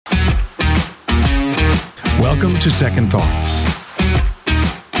Welcome to Second Thoughts.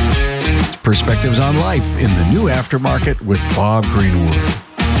 Perspectives on life in the new aftermarket with Bob Greenwood.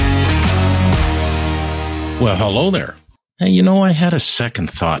 Well, hello there. Hey, I had a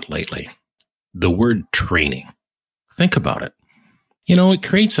second thought lately. The word training. Think about it. It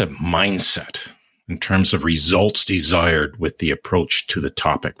creates a mindset in terms of results desired with the approach to the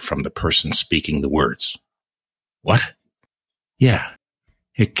topic from the person speaking the words. What? Yeah.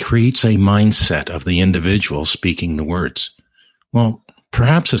 It creates a mindset of the individual speaking the words. Well,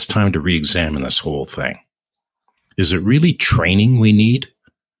 perhaps it's time to re-examine this whole thing. Is it really training we need,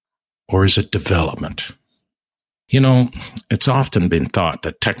 or is it development? It's often been thought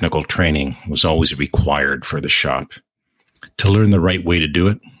that technical training was always required for the shop to learn the right way to do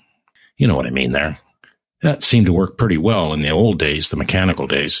it. You know what I mean there. That seemed to work pretty well in the old days, the mechanical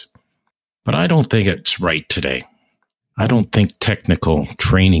days. But I don't think it's right today. I don't think technical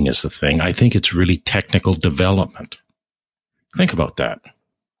training is the thing. I think it's really technical development. Think about that.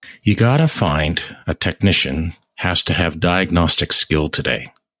 You gotta find a technician has to have diagnostic skill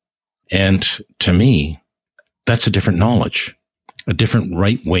today. And to me, that's a different knowledge, a different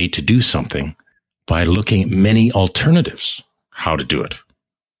right way to do something by looking at many alternatives, how to do it.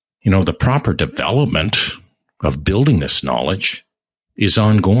 The proper development of building this knowledge is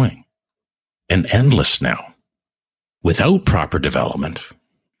ongoing and endless now. Without proper development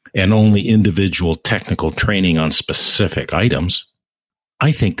and only individual technical training on specific items,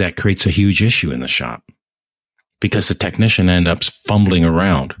 I think that creates a huge issue in the shop because the technician ends up fumbling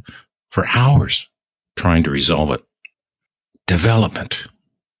around for hours trying to resolve it. Development.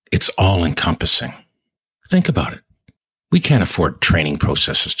 It's all encompassing. Think about it. We can't afford training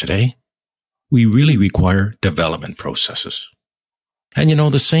processes today. We really require development processes. And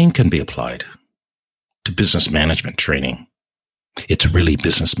the same can be applied to business management training. It's really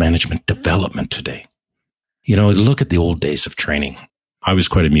business management development today. Look at the old days of training. I was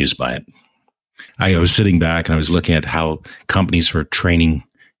quite amused by it. I was sitting back and I was looking at how companies were training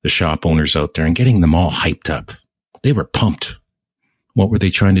the shop owners out there and getting them all hyped up. They were pumped. What were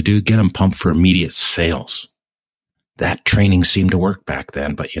they trying to do? Get them pumped for immediate sales. That training seemed to work back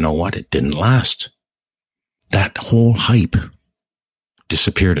then, but you know what? It didn't last. That whole hype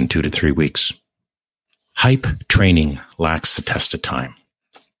disappeared in 2 to 3 weeks. Hype training lacks the test of time.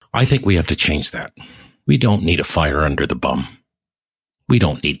 I think we have to change that. We don't need a fire under the bum. We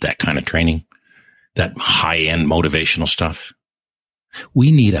don't need that kind of training, that high-end motivational stuff.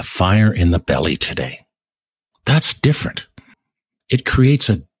 We need a fire in the belly today. That's different. It creates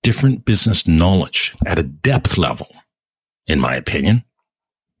a different business knowledge at a depth level, in my opinion.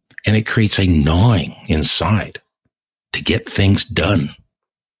 And it creates a gnawing inside to get things done.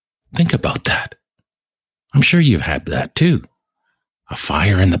 Think about that. I'm sure you've had that too. A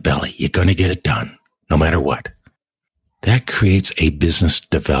fire in the belly. You're going to get it done, no matter what. That creates a business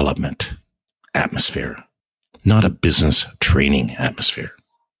development atmosphere, not a business training atmosphere.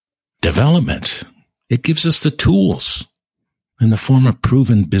 Development, it gives us the tools in the form of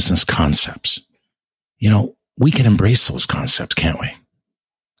proven business concepts. We can embrace those concepts, can't we?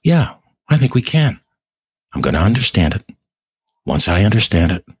 Yeah, I think we can. I'm going to understand it. Once I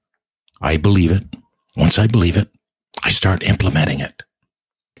understand it, I believe it. Once I believe it, I start implementing it.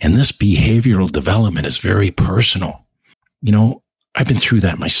 And this behavioral development is very personal. I've been through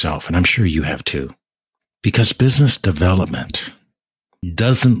that myself, and I'm sure you have too. Because business development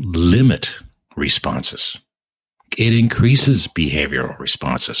doesn't limit responses. It increases behavioral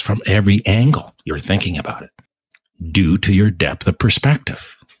responses from every angle you're thinking about it, due to your depth of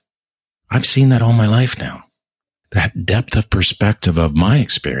perspective. I've seen that all my life now. That depth of perspective of my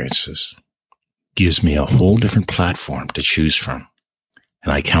experiences gives me a whole different platform to choose from.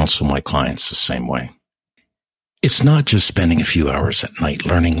 And I counsel my clients the same way. It's not just spending a few hours at night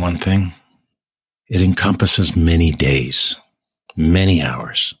learning one thing. It encompasses many days, many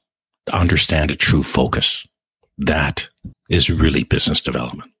hours to understand a true focus. That is really business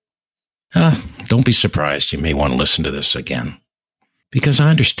development. Don't be surprised. You may want to listen to this again. Because I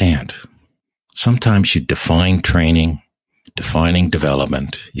understand. Sometimes you define training, defining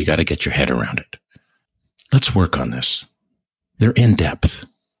development. You got to get your head around it. Let's work on this. They're in depth,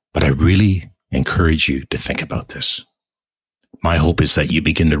 but I really encourage you to think about this. My hope is that you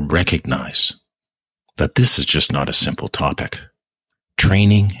begin to recognize that this is just not a simple topic.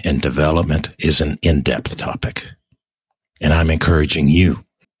 Training and development is an in-depth topic. And I'm encouraging you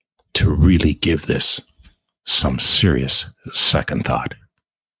to really give this some serious second thought.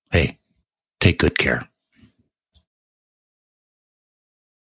 Hey, take good care.